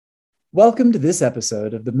Welcome to this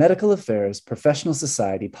episode of the Medical Affairs Professional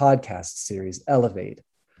Society podcast series, Elevate.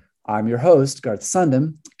 I'm your host, Garth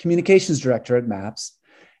Sundem, Communications Director at MAPS,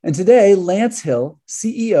 and today Lance Hill,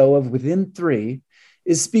 CEO of Within3,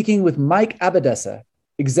 is speaking with Mike Abadessa,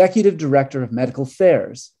 Executive Director of Medical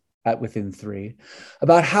Affairs at Within3,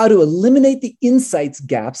 about how to eliminate the insights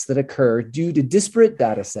gaps that occur due to disparate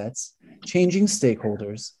data sets, changing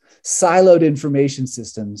stakeholders, siloed information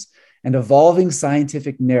systems, and evolving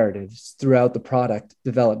scientific narratives throughout the product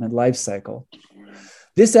development lifecycle.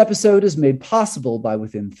 This episode is made possible by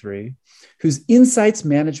Within3, whose insights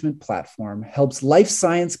management platform helps life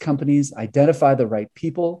science companies identify the right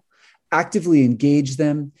people, actively engage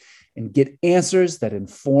them, and get answers that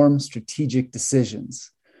inform strategic decisions.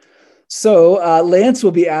 So Lance will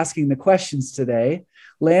be asking the questions today.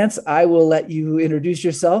 Lance, I will let you introduce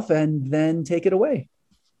yourself and then take it away.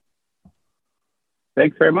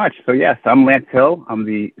 Thanks very much. So yes, I'm Lance Hill. I'm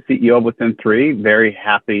the CEO of Within3. Very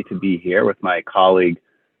happy to be here with my colleague,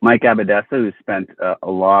 Mike Abadessa, who spent a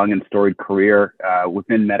long and storied career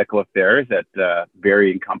within medical affairs at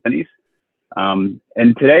varying companies. And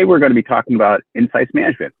today we're going to be talking about insights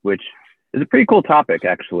management, which is a pretty cool topic,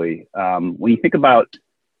 actually. When you think about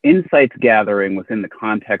insights gathering within the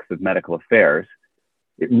context of medical affairs,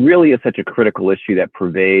 it really is such a critical issue that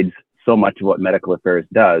pervades so much of what medical affairs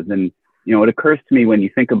does. And you know, it occurs to me when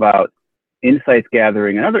you think about insights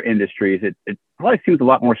gathering in other industries, it probably seems a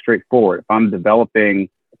lot more straightforward. If I'm developing,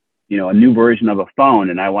 you know, a new version of a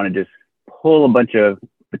phone and I want to just pull a bunch of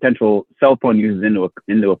potential cell phone users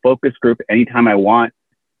into a focus group anytime I want,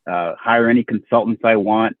 hire any consultants I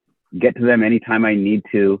want, get to them anytime I need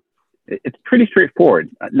to, it's pretty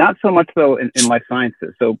straightforward. Not so much though in life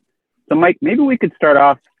sciences. So Mike, maybe we could start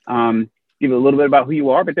off, give a little bit about who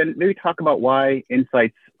you are, but then maybe talk about why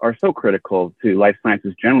insights are so critical to life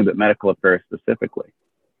sciences generally, but medical affairs specifically.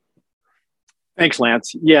 Thanks,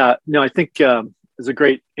 Lance. Yeah, no, I think it's a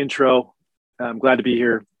great intro. I'm glad to be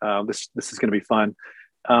here. This is going to be fun.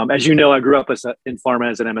 As you know, I grew up in pharma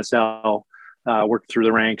as an MSL, worked through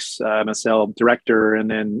the ranks, MSL director, and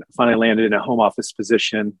then finally landed in a home office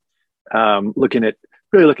position, looking at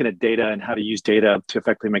data and how to use data to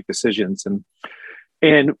effectively make decisions.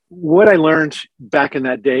 And what I learned back in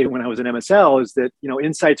that day when I was an MSL is that, you know,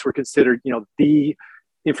 insights were considered, you know, the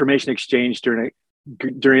information exchange during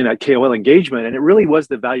that KOL engagement. And it really was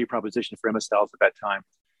the value proposition for MSLs at that time.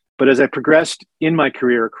 But as I progressed in my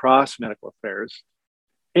career across medical affairs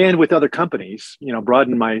and with other companies, you know,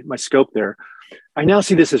 broadened my scope there, I now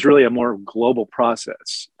see this as really a more global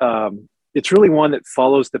process. It's really one that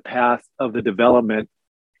follows the path of the development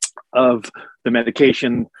of the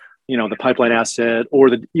medication, you know, the pipeline asset, or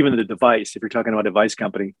even the device, if you're talking about a device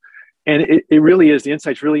company. And it really is, the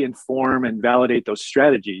insights really inform and validate those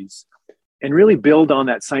strategies and really build on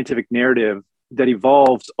that scientific narrative that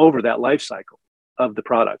evolves over that life cycle of the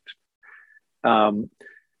product. And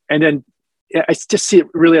then I just see it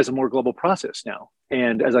really as a more global process now.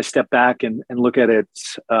 And as I step back and look at it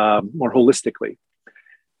more holistically.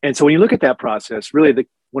 And so when you look at that process, really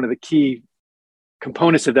one of the key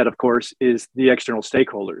components of that, of course, is the external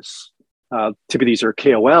stakeholders. Typically, these are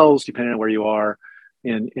KOLs, depending on where you are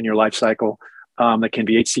in your life cycle. That can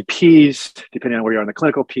be HCPs, depending on where you are in the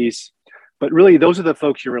clinical piece. But really, those are the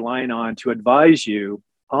folks you're relying on to advise you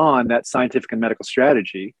on that scientific and medical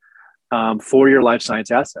strategy for your life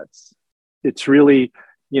science assets. It's really,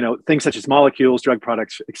 you know, things such as molecules, drug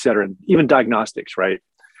products, et cetera, and even diagnostics, right?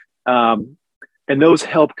 And those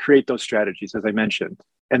help create those strategies, as I mentioned,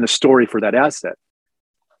 and the story for that asset.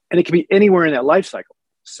 And it can be anywhere in that life cycle.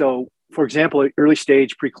 So, for example, early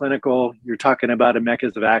stage preclinical, you're talking about a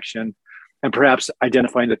mechanism of action and perhaps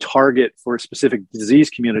identifying the target for a specific disease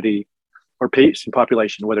community or patient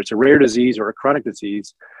population, whether it's a rare disease or a chronic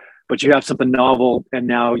disease, but you have something novel and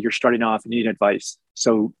now you're starting off and need advice.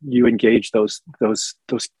 So you engage those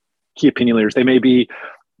key opinion leaders. They may be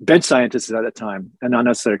bench scientists at that time and not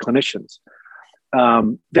necessarily clinicians.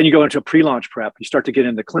 Then you go into a pre-launch prep. You start to get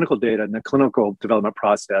into clinical data and the clinical development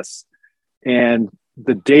process, and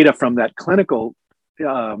the data from that clinical,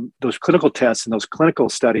 those clinical tests and those clinical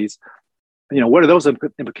studies. You know, what are those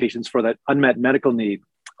implications for that unmet medical need,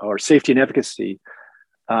 or safety and efficacy,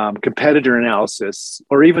 competitor analysis,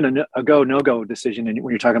 or even a go no-go decision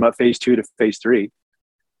when you're talking about phase 2 to phase 3,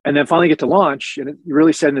 and then finally get to launch, and you're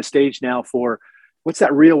really setting the stage now for what's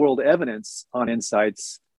that real-world evidence on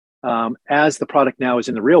insights. As the product now is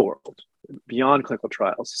in the real world, beyond clinical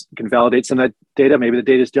trials. You can validate some of that data. Maybe the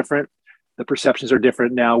data is different. The perceptions are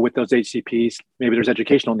different now with those HCPs. Maybe there's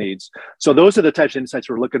educational needs. So those are the types of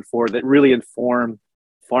insights we're looking for that really inform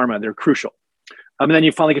pharma. They're crucial. And then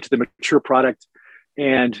you finally get to the mature product.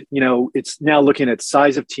 And, it's now looking at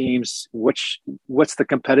size of teams, what's the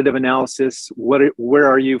competitive analysis? Where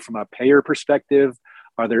are you from a payer perspective?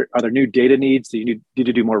 Are there new data needs? Do you need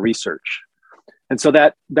to do more research? And so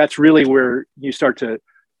that's really where you start to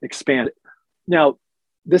expand it. Now,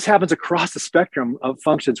 this happens across the spectrum of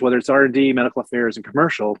functions, whether it's R&D, medical affairs, and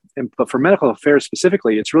commercial. But for medical affairs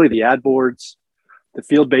specifically, it's really the ad boards, the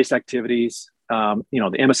field-based activities, the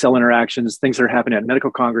MSL interactions, things that are happening at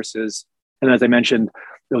medical congresses, and as I mentioned,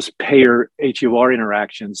 those payer HEOR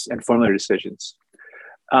interactions and formulary decisions.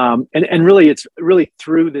 And really, it's really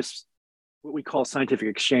through this, what we call scientific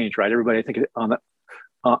exchange, right? Everybody, I think,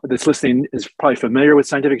 that's listening is probably familiar with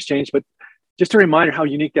scientific exchange, but just a reminder how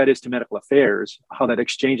unique that is to medical affairs, how that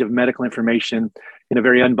exchange of medical information in a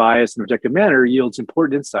very unbiased and objective manner yields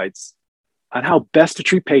important insights on how best to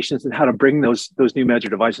treat patients and how to bring those new measure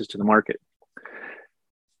devices to the market.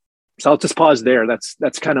 So I'll just pause there.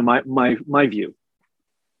 That's kind of my view.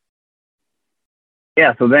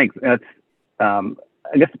 Yeah, so thanks. That's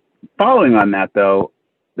I guess following on that though,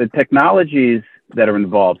 the technologies that are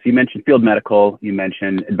involved. So you mentioned field medical, you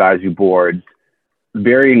mentioned advisory boards,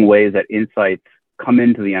 varying ways that insights come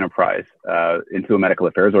into the enterprise, into a medical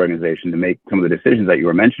affairs organization to make some of the decisions that you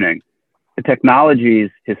were mentioning. The technologies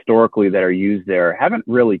historically that are used there haven't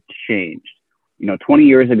really changed. 20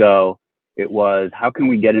 years ago, it was how can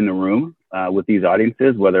we get in the room with these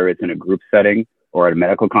audiences, whether it's in a group setting or at a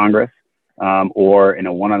medical congress or in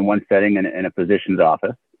a one-on-one setting in a physician's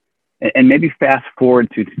office. And maybe fast forward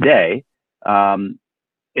to today,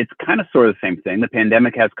 it's kind of sort of the same thing. The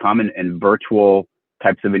pandemic has come and virtual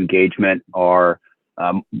types of engagement are,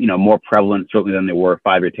 more prevalent certainly than they were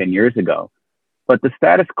 5 or 10 years ago. But the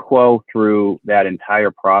status quo through that entire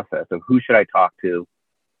process of who should I talk to,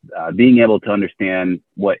 being able to understand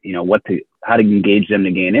how to engage them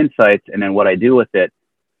to gain insights, and then what I do with it.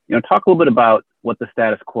 Talk a little bit about what the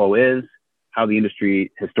status quo is, how the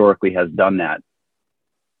industry historically has done that.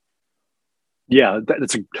 Yeah,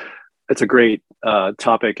 that's a great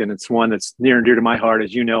topic, and it's one that's near and dear to my heart.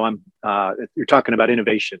 As you know, you're talking about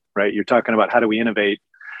innovation, right? You're talking about how do we innovate,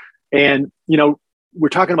 and we're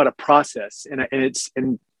talking about a process, and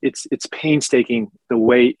it's painstaking the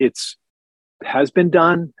way has been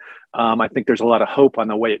done. I think there's a lot of hope on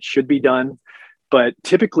the way it should be done, but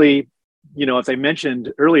typically, as I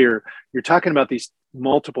mentioned earlier, you're talking about these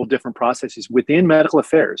multiple different processes within medical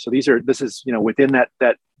affairs. So this is within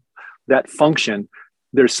that function.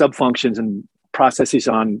 There's sub-functions and processes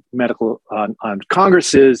on medical, on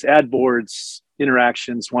congresses, ad boards,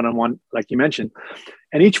 interactions, one-on-one, like you mentioned.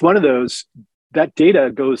 And each one of those, that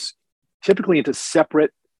data goes typically into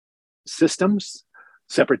separate systems,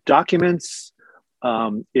 separate documents.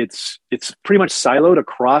 It's pretty much siloed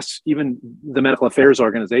across even the medical affairs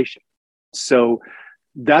organization. So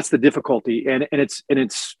that's the difficulty. And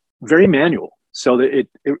it's very manual. So that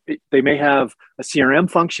they may have a CRM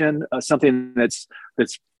function, something that's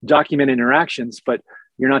documenting interactions, but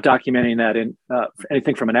you're not documenting that in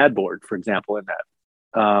anything from an ad board, for example, in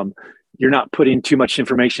that. You're not putting too much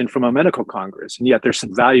information from a medical congress, and yet there's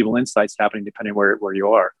some valuable insights happening depending where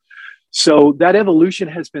you are. So that evolution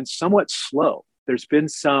has been somewhat slow. There's been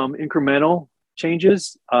some incremental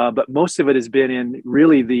changes, but most of it has been in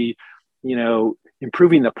really the,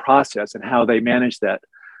 improving the process and how they manage that.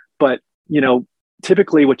 But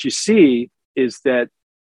typically what you see is that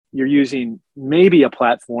you're using maybe a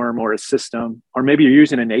platform or a system, or maybe you're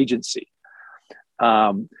using an agency.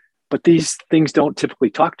 But these things don't typically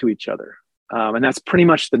talk to each other. And that's pretty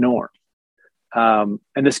much the norm. And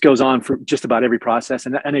this goes on for just about every process.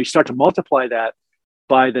 And you start to multiply that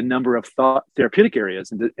by the number of therapeutic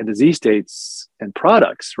areas and disease states and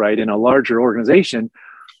products, right? In a larger organization,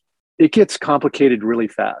 it gets complicated really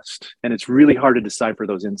fast. And it's really hard to decipher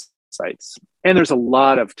those insights. And there's a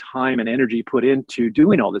lot of time and energy put into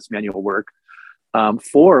doing all this manual work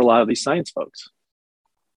for a lot of these science folks.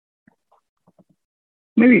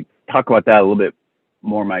 Maybe talk about that a little bit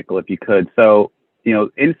more, Michael, if you could. So,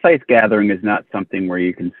 insights gathering is not something where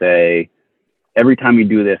you can say, every time we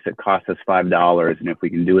do this, it costs us $5. And if we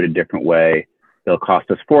can do it a different way, it'll cost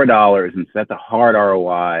us $4. And so that's a hard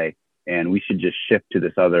ROI. And we should just shift to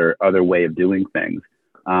this other way of doing things.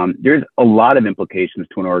 There's a lot of implications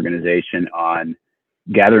to an organization on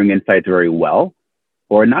gathering insights very well,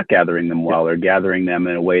 or not gathering them well, or gathering them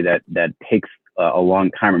in a way that takes a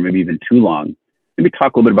long time, or maybe even too long. Maybe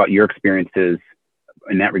talk a little bit about your experiences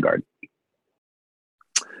in that regard.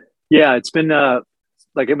 Yeah, it's been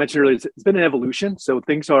like I mentioned earlier, it's been an evolution. So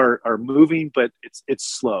things are moving, but it's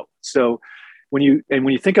slow. So when you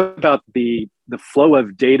think about the flow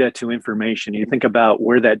of data to information, you think about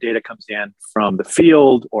where that data comes in from the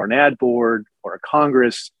field or an ad board or a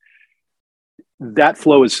Congress. That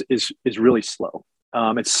flow is really slow.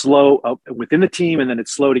 It's slow within the team, and then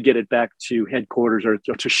it's slow to get it back to headquarters or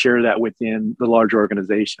to share that within the larger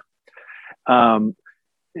organization.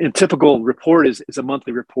 A typical report is a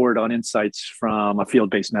monthly report on insights from a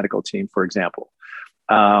field-based medical team, for example,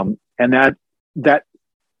 and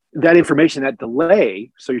that information, that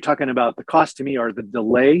delay. So you're talking about the cost to me are the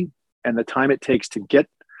delay and the time it takes to get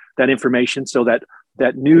that information, so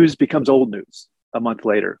that news becomes old news a month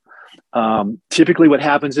later. Typically what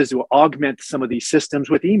happens is we'll augment some of these systems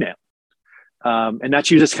with email. And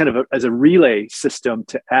that's used as kind of as a relay system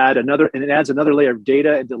to add another, and it adds another layer of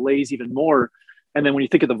data and delays even more. And then when you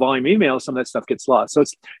think of the volume email, some of that stuff gets lost. So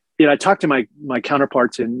it's, I talk to my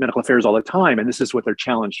counterparts in medical affairs all the time, and this is what they're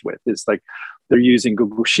challenged with. Is like they're using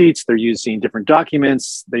Google Sheets, they're using different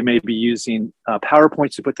documents, they may be using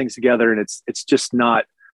PowerPoints to put things together, and it's just not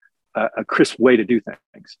a crisp way to do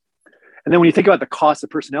things. And then when you think about the cost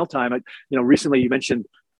of personnel time, recently you mentioned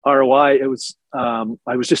ROI. It was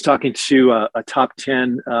I was just talking to a top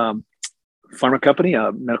 10 pharma company,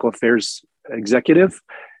 a medical affairs executive,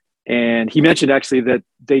 and he mentioned actually that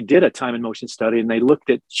they did a time and motion study, and they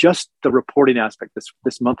looked at just the reporting aspect,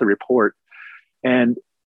 this monthly report. And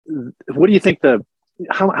what do you think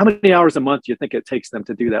how many hours a month do you think it takes them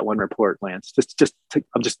to do that one report, Lance? Just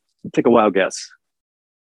take a wild guess.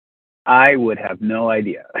 I would have no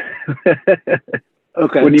idea.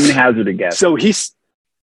 Okay. Wouldn't even hazard a guess. So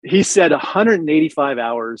he said 185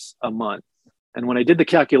 hours a month. And when I did the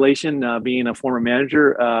calculation, being a former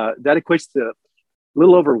manager, that equates to a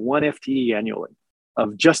little over 1 FTE annually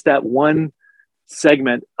of just that one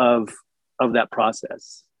segment of that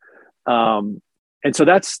process. And so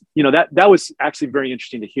that's, that was actually very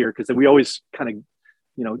interesting to hear, because we always kind of,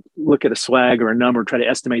 look at a swag or a number, try to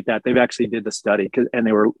estimate that. They've actually did the study, and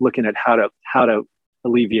they were looking at how to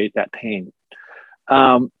alleviate that pain.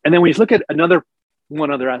 And then when you look at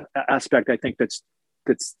one other aspect, I think that's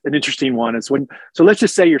an interesting one is so let's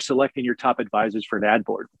just say you're selecting your top advisors for an ad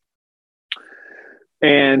board.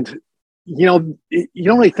 And, you don't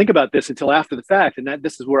really think about this until after the fact. And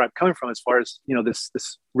this is where I'm coming from as far as,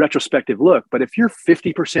 this retrospective look. But if you're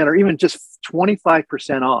 50% or even just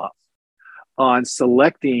 25% off on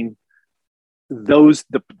selecting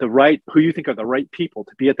the right, who you think are the right people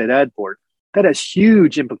to be at that ad board, that has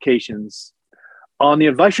huge implications on the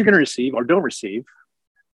advice you're going to receive or don't receive,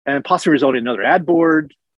 and possibly result in another ad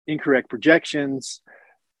board, incorrect projections,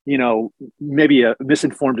 maybe a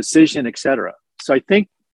misinformed decision, et cetera. So I think,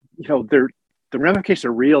 the ramifications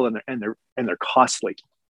are real and they're costly.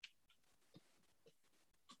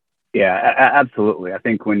 Yeah, absolutely. I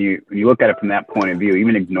think when you look at it from that point of view,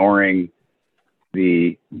 even ignoring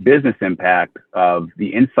the business impact of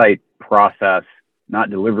the insight process not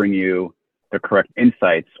delivering you the correct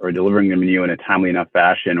insights or delivering them to you in a timely enough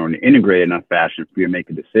fashion or an integrated enough fashion for you to make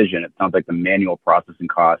a decision, it sounds like the manual processing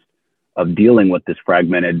cost of dealing with this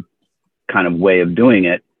fragmented kind of way of doing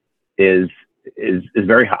it is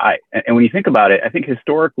very high. And when you think about it, I think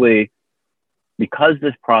historically, because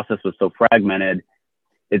this process was so fragmented,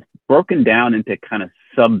 it's broken down into kind of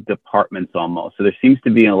sub-departments almost. So there seems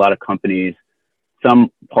to be in a lot of companies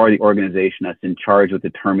some part of the organization that's in charge of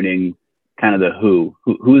determining kind of the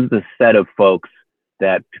who's the set of folks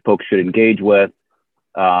that folks should engage with,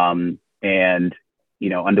 and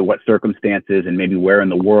under what circumstances and maybe where in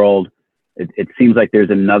the world. It seems like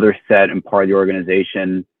there's another set and part of the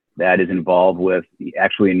organization that is involved with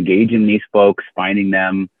actually engaging these folks, finding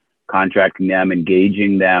them, contracting them,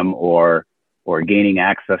 engaging them, or gaining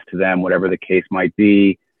access to them, whatever the case might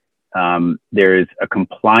be. There's a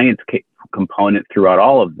compliance component throughout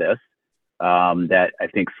all of this that I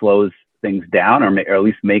think slows things down, or at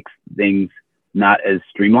least makes things not as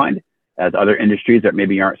streamlined as other industries that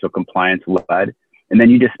maybe aren't so compliance led. And then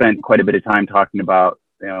you just spent quite a bit of time talking about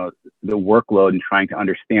the workload and trying to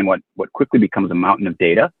understand what quickly becomes a mountain of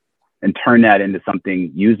data and turn that into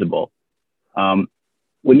something usable.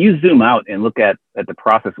 When you zoom out and look at the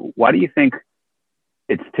process, why do you think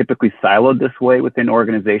it's typically siloed this way within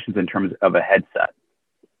organizations in terms of a headset?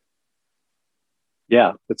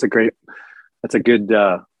 Yeah, that's a good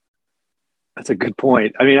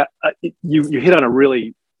point. I mean, you hit on a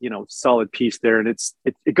really, solid piece there. And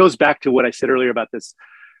it goes back to what I said earlier about this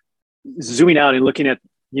zooming out and looking at,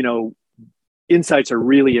 insights are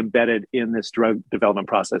really embedded in this drug development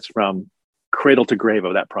process from cradle to grave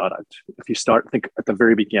of that product. If you think at the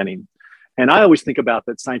very beginning, and I always think about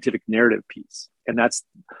that scientific narrative piece. And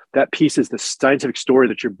that piece is the scientific story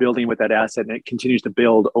that you're building with that asset, and it continues to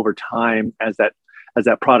build over time as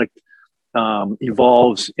that product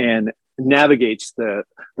evolves and navigates the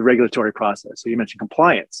regulatory process. So you mentioned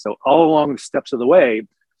compliance. So all along the steps of the way,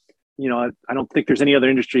 I don't think there's any other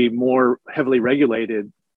industry more heavily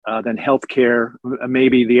regulated than healthcare,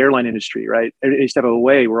 maybe the airline industry, right? Any step of the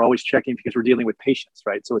way, we're always checking because we're dealing with patients,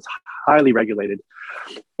 right? So it's highly regulated.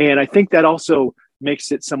 And I think that also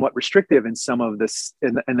makes it somewhat restrictive in some of this,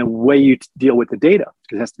 and the way you deal with the data,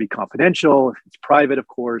 because it has to be confidential, it's private, of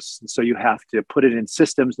course. And so you have to put it in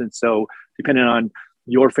systems. And so depending on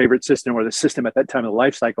your favorite system or the system at that time of the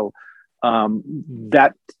life cycle,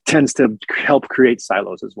 that tends to help create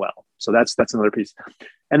silos as well. So that's another piece.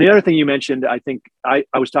 And the other thing you mentioned, I think I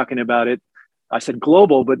was talking about it. I said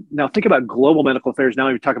global, but now think about global medical affairs.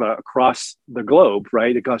 Now we talk about across the globe,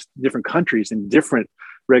 right? Across different countries and different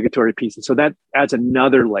regulatory pieces. So that adds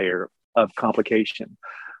another layer of complication.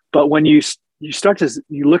 But when you start to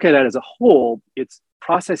look at it as a whole, it's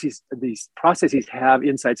processes. These processes have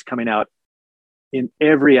insights coming out in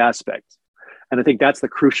every aspect. And I think that's the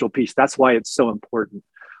crucial piece. That's why it's so important.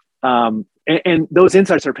 And those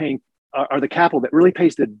insights are the capital that really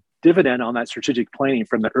pays the dividend on that strategic planning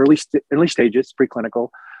from the early stages, preclinical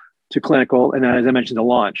to clinical, and then, as I mentioned, the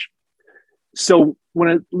launch. So when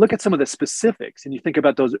I look at some of the specifics, and you think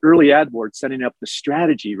about those early ad boards setting up the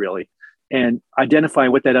strategy really, and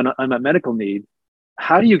identifying what that unmet medical need,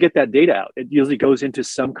 how do you get that data out? It usually goes into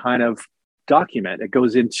some kind of document. It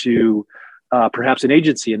goes into perhaps an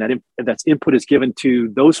agency, and that's input is given to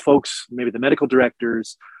those folks, maybe the medical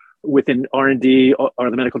directors within R&D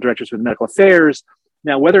or the medical directors with medical affairs.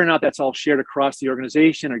 Now, whether or not that's all shared across the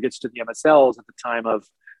organization or gets to the MSLs at the time of,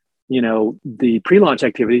 the pre-launch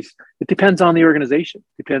activities, it depends on the organization.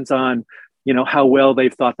 It depends on, how well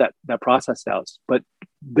they've thought that process out. But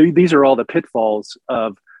these are all the pitfalls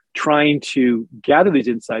of trying to gather these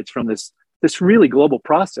insights from this really global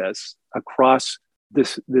process across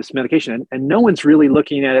this medication, and no one's really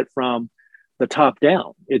looking at it from the top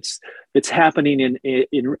down. It's happening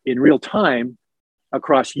in real time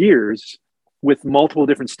across years with multiple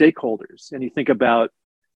different stakeholders. And you think about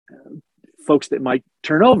folks that might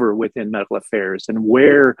turn over within medical affairs, and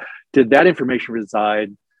where did that information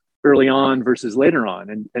reside early on versus later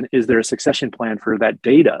on, and is there a succession plan for that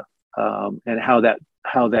data, and how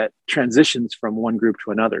that transitions from one group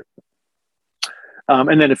to another.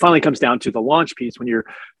 And then it finally comes down to the launch piece when you're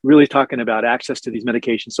really talking about access to these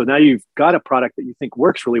medications. So now you've got a product that you think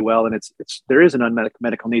works really well, and there is an unmet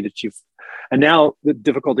medical need and now the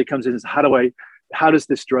difficulty comes in is how does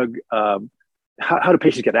this drug, how do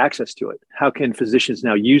patients get access to it? How can physicians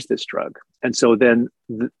now use this drug? And so then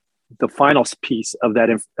the final piece of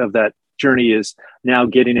that journey is now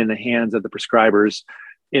getting in the hands of the prescribers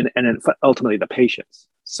and then ultimately the patients.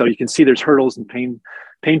 So you can see there's hurdles and pain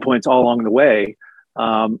points all along the way.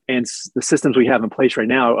 And the systems we have in place right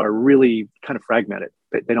now are really kind of fragmented.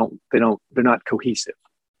 They're not cohesive.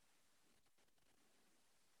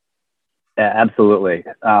 Yeah, absolutely.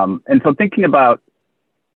 And so thinking about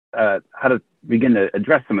how to begin to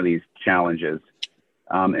address some of these challenges,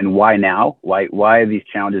 and why now? Why these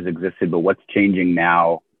challenges existed, but what's changing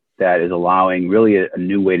now that is allowing really a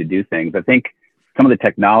new way to do things? I think some of the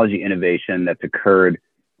technology innovation that's occurred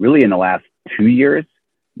really in the last 2 years,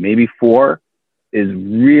 maybe 4, is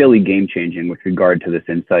really game-changing with regard to this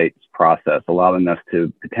insights process, allowing us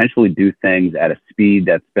to potentially do things at a speed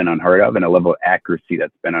that's been unheard of and a level of accuracy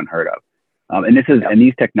that's been unheard of. And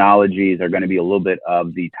these technologies are going to be a little bit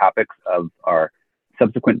of the topics of our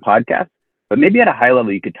subsequent podcast. But maybe at a high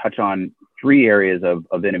level, you could touch on 3 areas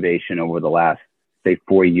of innovation over the last, say,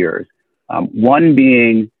 4 years. One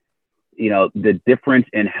being, the difference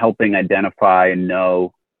in helping identify and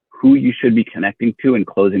know who you should be connecting to and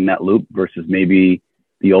closing that loop versus maybe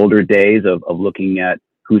the older days of looking at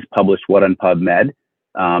who's published what on PubMed,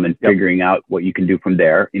 and figuring out what you can do from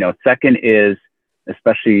there. Second is,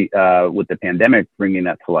 especially with the pandemic, bringing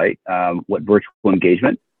that to light, what virtual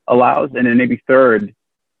engagement allows. And then maybe third,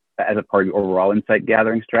 as a part of the overall insight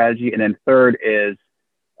gathering strategy. And then third is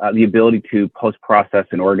the ability to post-process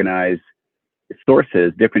and organize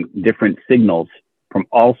sources, different signals from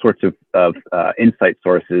all sorts of insight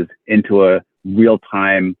sources into a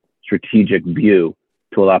real-time strategic view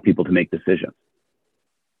to allow people to make decisions.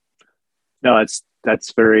 No,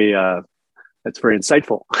 that's very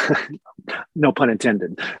insightful. No pun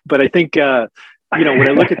intended. But I think when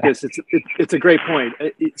I look at this, it's a great point.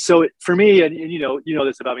 So for me, and you know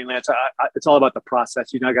this about me, Lance, it's all about the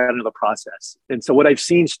process. I got to know the process. And so what I've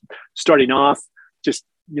seen starting off, just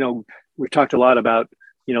we've talked a lot about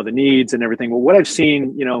the needs and everything. Well, what I've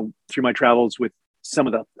seen, through my travels with some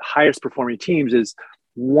of the highest performing teams is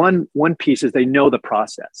one piece is they know the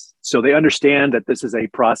process. So they understand that this is a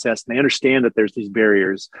process, and they understand that there's these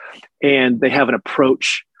barriers, and they have an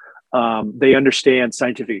approach. They understand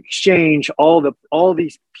scientific exchange, all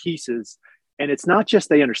these pieces. And it's not just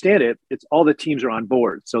they understand it, it's all the teams are on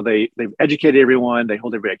board. So they've educated everyone, they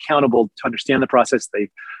hold everybody accountable to understand the process.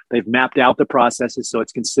 They've mapped out the processes so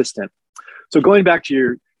it's consistent. So going back to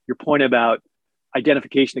your point about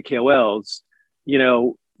identification of KOLs,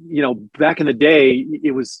 back in the day,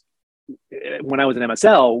 it was when I was in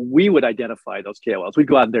MSL, we would identify those KOLs. We'd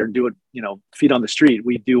go out there and do it, feet on the street.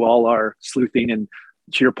 We do all our sleuthing. And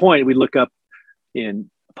to your point, we look up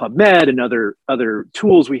in PubMed and other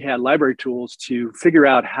tools. We had library tools to figure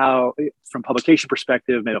out how, from publication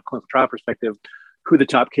perspective, maybe a clinical trial perspective, who the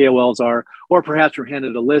top KOLs are, or perhaps we're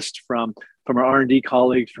handed a list from our R&D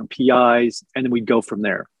colleagues, from PIs, and then we'd go from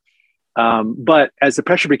there. But as the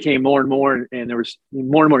pressure became more and more, and there was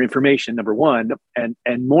more and more information, number one,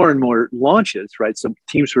 and more launches, right? So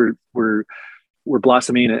teams were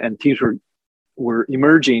blossoming and teams were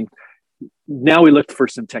emerging. Now we looked for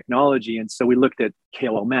some technology. And so we looked at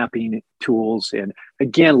KOL mapping tools. And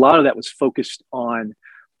again, a lot of that was focused on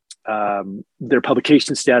their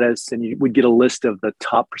publication status. And you would get a list of the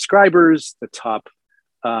top prescribers, the top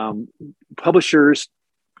publishers,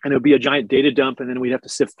 and it would be a giant data dump. And then we'd have to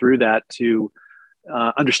sift through that to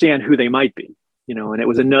understand who they might be, and it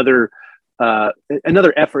was another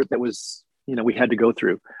effort that was, we had to go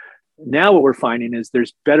through. Now what we're finding is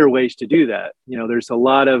there's better ways to do that. There's a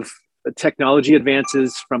lot of technology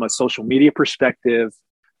advances from a social media perspective,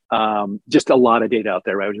 just a lot of data out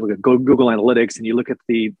there, right? When you look at Google Analytics and you look at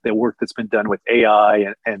the work that's been done with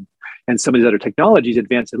AI and some of these other technologies,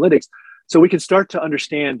 advanced analytics. So we can start to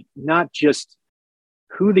understand not just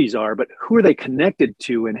who these are, but who are they connected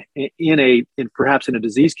to in perhaps in a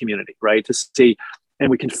disease community, right? To see, and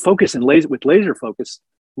we can focus and with laser focus,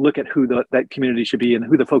 look at who that community should be and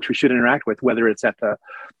who the folks we should interact with, whether it's at the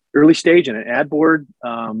early stage in an ad board,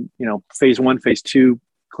 phase 1, phase 2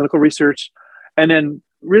 clinical research, and then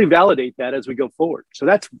really validate that as we go forward. So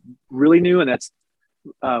that's really new, and that's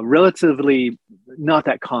relatively not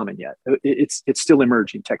that common yet. It's still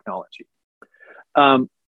emerging technology.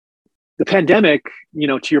 The pandemic,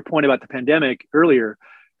 to your point about the pandemic earlier,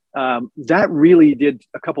 that really did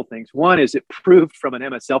a couple things. One is it proved from an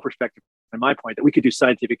MSL perspective, from my point, that we could do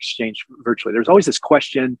scientific exchange virtually. There's always this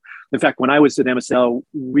question. In fact, when I was at MSL,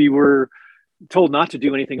 we were told not to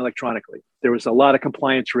do anything electronically. There was a lot of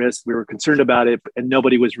compliance risks. We were concerned about it, and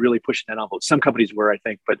nobody was really pushing that envelope. Some companies were, I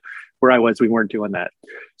think, but where I was, we weren't doing that.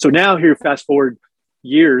 So now here, fast forward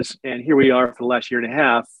years, and here we are for the last year and a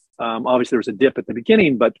half. Obviously, there was a dip at the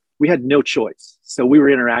beginning, but we had no choice. So we were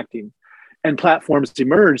interacting, and platforms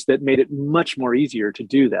emerged that made it much more easier to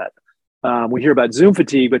do that. We hear about Zoom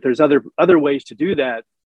fatigue, but there's other ways to do that.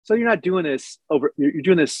 So you're not doing this you're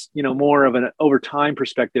doing this, more of an over time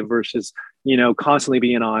perspective versus, constantly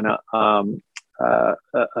being on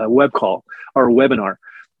a web call or a webinar.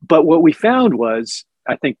 But what we found was,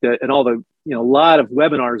 I think that in all the, a lot of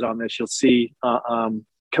webinars on this, you'll see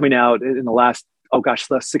coming out in the last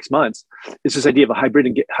 6 months, is this idea of a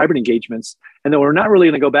hybrid engagements. And then we're not really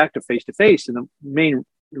going to go back to face-to-face. And the main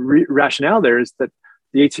rationale there is that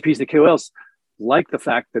the HCPs and the KOLs like the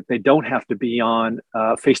fact that they don't have to be on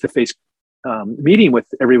face-to-face meeting with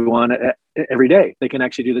everyone every day. They can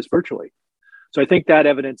actually do this virtually. So I think that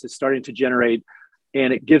evidence is starting to generate,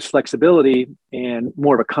 and it gives flexibility and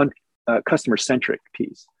more of a customer-centric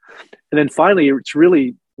piece. And then finally, it's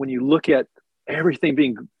really, when you look at everything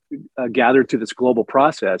being gathered through this global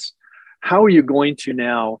process, how are you going to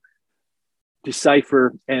now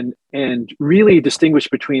decipher and really distinguish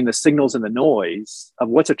between the signals and the noise of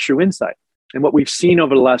what's a true insight? And what we've seen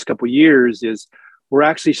over the last couple of years is we're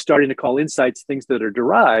actually starting to call insights things that are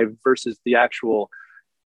derived versus the actual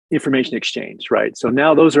information exchange, right? So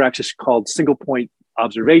now those are actually called single point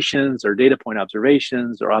observations or data point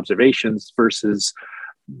observations or observations, versus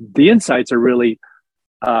the insights are really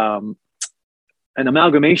an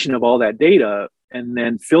amalgamation of all that data and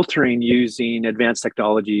then filtering using advanced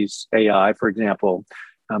technologies, AI, for example,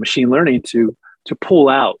 machine learning to pull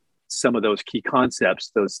out some of those key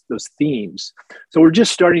concepts, those themes. So we're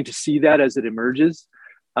just starting to see that as it emerges.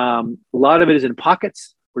 A lot of it is in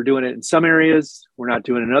pockets. We're doing it in some areas. We're not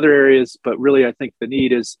doing it in other areas. But really, I think the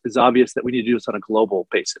need is obvious that we need to do this on a global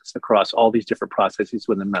basis across all these different processes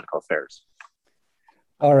within medical affairs.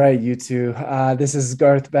 All right, you two. This is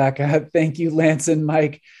Garth back. Thank you, Lance and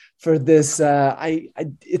Mike, for this.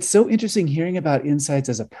 It's so interesting hearing about insights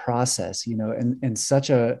as a process, and such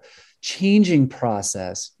a changing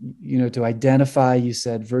process, to identify, you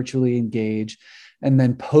said, virtually engage, and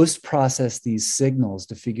then post-process these signals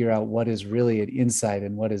to figure out what is really an insight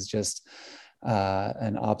and what is just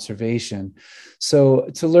an observation. So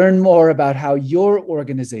to learn more about how your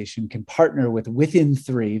organization can partner with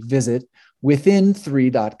Within3, visit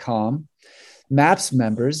within3.com. MAPS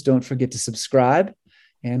members, don't forget to subscribe.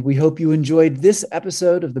 And we hope you enjoyed this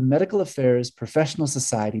episode of the Medical Affairs Professional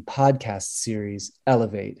Society podcast series,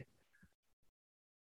 Elevate.